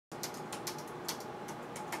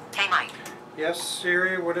Mike. Yes,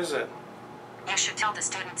 Siri, what is it? You should tell the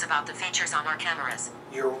students about the features on our cameras.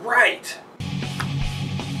 You're right!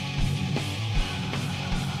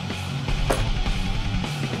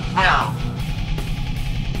 Now.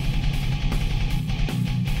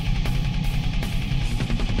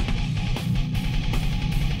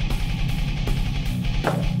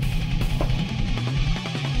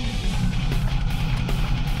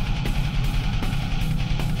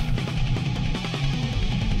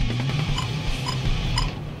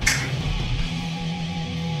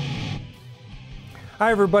 Hi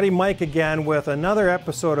everybody, Mike again with another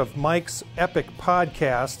episode of Mike's Epic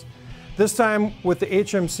Podcast. This time with the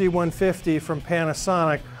HMC150 from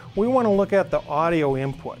Panasonic, we want to look at the audio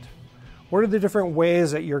input. What are the different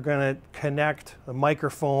ways that you're going to connect the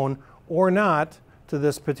microphone or not to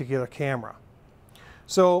this particular camera?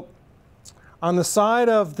 So on the side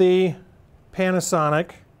of the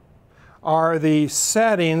Panasonic are the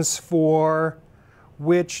settings for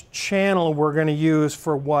which channel we're going to use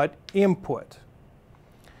for what input.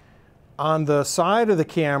 On the side of the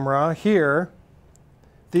camera here,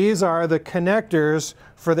 these are the connectors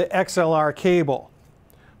for the XLR cable.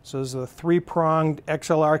 So this is a three-pronged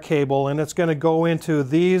XLR cable, and it's going to go into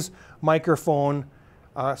these microphone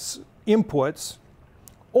inputs.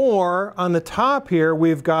 Or on the top here,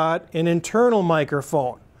 we've got an internal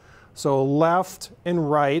microphone. So left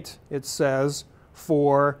and right, it says,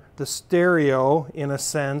 for the stereo, in a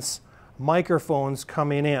sense, microphones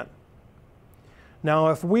coming in.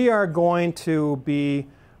 Now, if we are going to be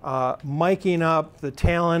miking up the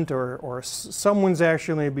talent or someone's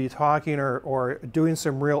actually going to be talking or doing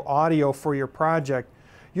some real audio for your project,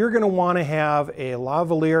 you're going to want to have a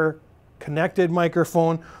lavalier connected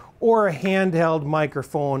microphone or a handheld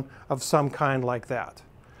microphone of some kind like that.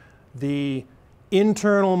 The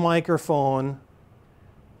internal microphone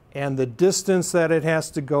and the distance that it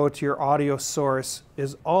has to go to your audio source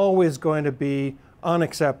is always going to be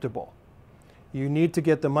unacceptable. You need to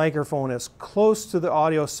get the microphone as close to the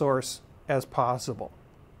audio source as possible.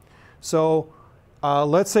 So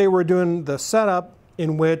let's say we're doing the setup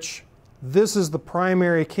in which this is the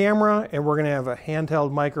primary camera and we're going to have a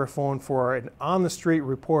handheld microphone for an on-the-street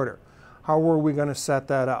reporter. How are we going to set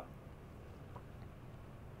that up?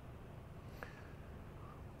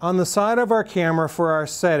 On the side of our camera for our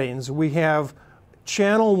settings, we have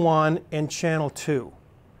channel 1 and channel 2.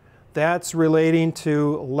 That's relating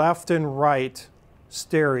to left and right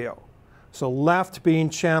stereo. So left being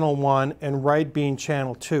channel 1 and right being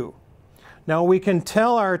channel 2. Now we can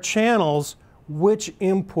tell our channels which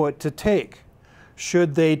input to take.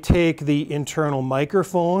 Should they take the internal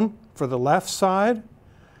microphone for the left side?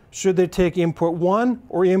 Should they take input 1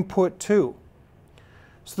 or input 2?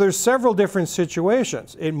 So there's several different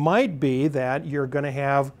situations. It might be that you're going to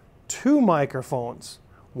have two microphones,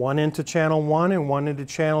 one into channel 1 and one into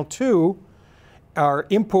channel 2, or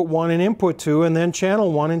input 1 and input 2, and then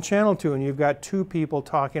channel 1 and channel 2, and you've got two people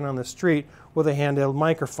talking on the street with a handheld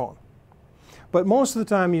microphone. But most of the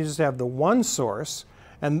time you just have the one source,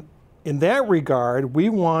 and in that regard we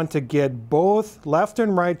want to get both left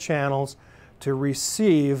and right channels to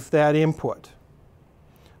receive that input.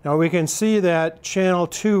 Now we can see that channel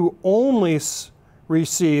 2 only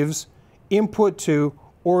receives input 2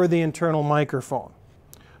 or the internal microphone.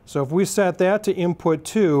 So if we set that to input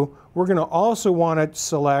 2, we're going to also want to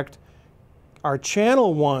select our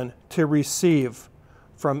channel 1 to receive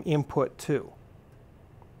from input 2.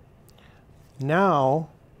 Now,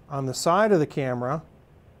 on the side of the camera,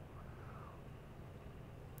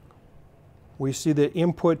 we see that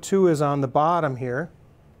input 2 is on the bottom here.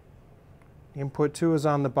 Input 2 is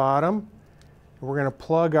on the bottom. We're going to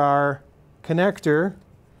plug our connector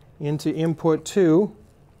into input 2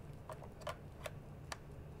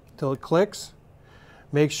 till it clicks.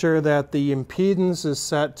 Make sure that the impedance is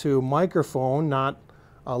set to microphone, not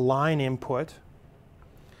a line input.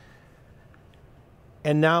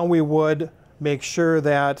 And now we would make sure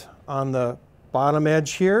that on the bottom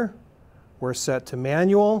edge here, we're set to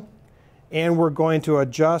manual, and we're going to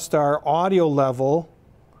adjust our audio level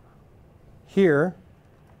here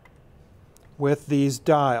with these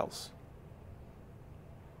dials.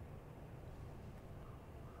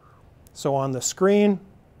 So on the screen,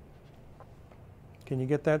 can you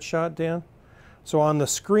get that shot, Dan? So on the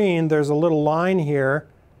screen, there's a little line here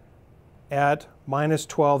at minus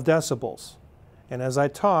 12 decibels. And as I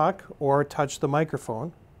talk or touch the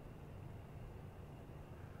microphone,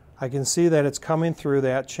 I can see that it's coming through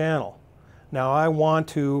that channel. Now I want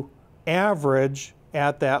to average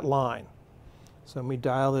at that line. So let me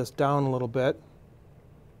dial this down a little bit.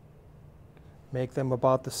 Make them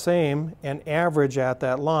about the same and average at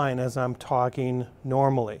that line as I'm talking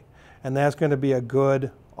normally. and that's going to be a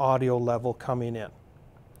good audio level coming in.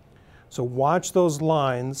 So watch those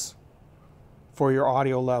lines for your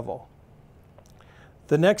audio level.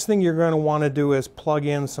 The next thing you're going to want to do is plug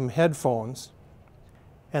in some headphones.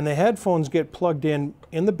 And the headphones get plugged in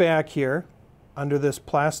the back here under this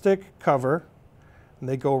plastic cover. And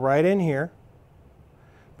they go right in here,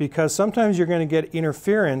 because sometimes you're going to get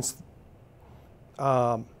interference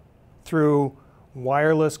through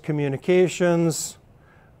wireless communications,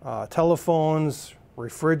 telephones,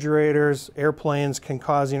 refrigerators, airplanes can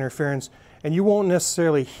cause interference, and you won't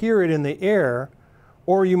necessarily hear it in the air,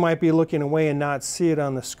 or you might be looking away and not see it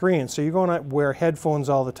on the screen. So you're going to wear headphones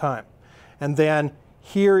all the time. And then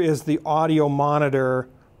here is the audio monitor,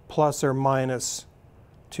 plus or minus,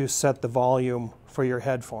 to set the volume for your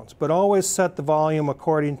headphones. But always set the volume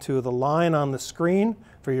according to the line on the screen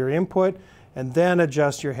for your input, and then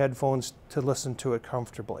adjust your headphones to listen to it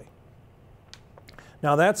comfortably.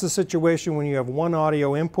 Now that's the situation when you have one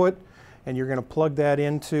audio input and you're going to plug that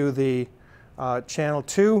into the channel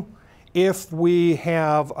 2. If we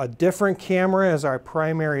have a different camera as our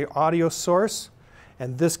primary audio source,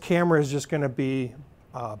 and this camera is just going to be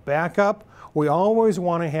backup, we always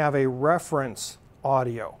want to have a reference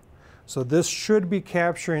audio. So this should be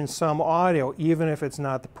capturing some audio even if it's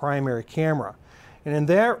not the primary camera. And in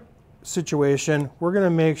that situation, we're going to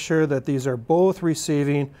make sure that these are both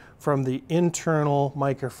receiving from the internal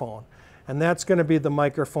microphone. And that's going to be the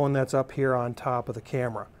microphone that's up here on top of the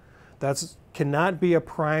camera. That cannot be a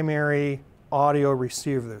primary audio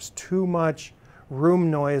receiver. There's too much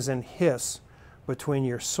room noise and hiss between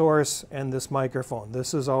your source and this microphone.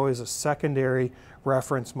 This is always a secondary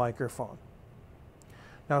reference microphone.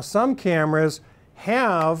 Now some cameras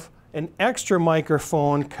have an extra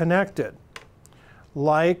microphone connected,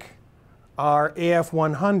 like our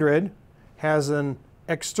AF100 has an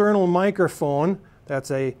external microphone that's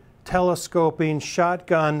a telescoping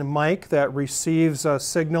shotgun mic that receives a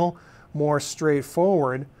signal more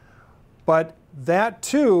straightforward, but that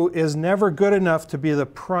too is never good enough to be the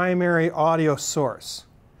primary audio source.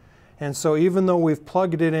 And so even though we've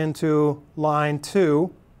plugged it into line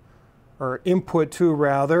 2, or input 2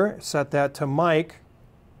 rather, set that to mic,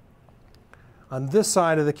 on this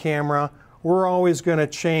side of the camera we're always going to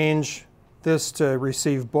change this to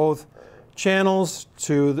receive both channels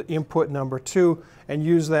to the input number 2 and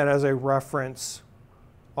use that as a reference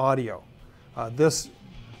audio. This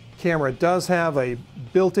camera does have a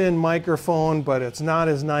built-in microphone, but it's not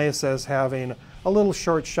as nice as having a little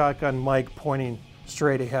short shotgun mic pointing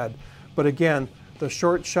straight ahead. But again, the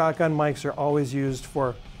short shotgun mics are always used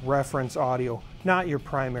for reference audio, not your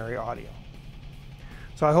primary audio.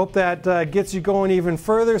 So I hope that gets you going even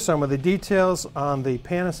further, some of the details on the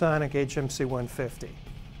Panasonic HMC150.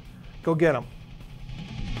 Go get them.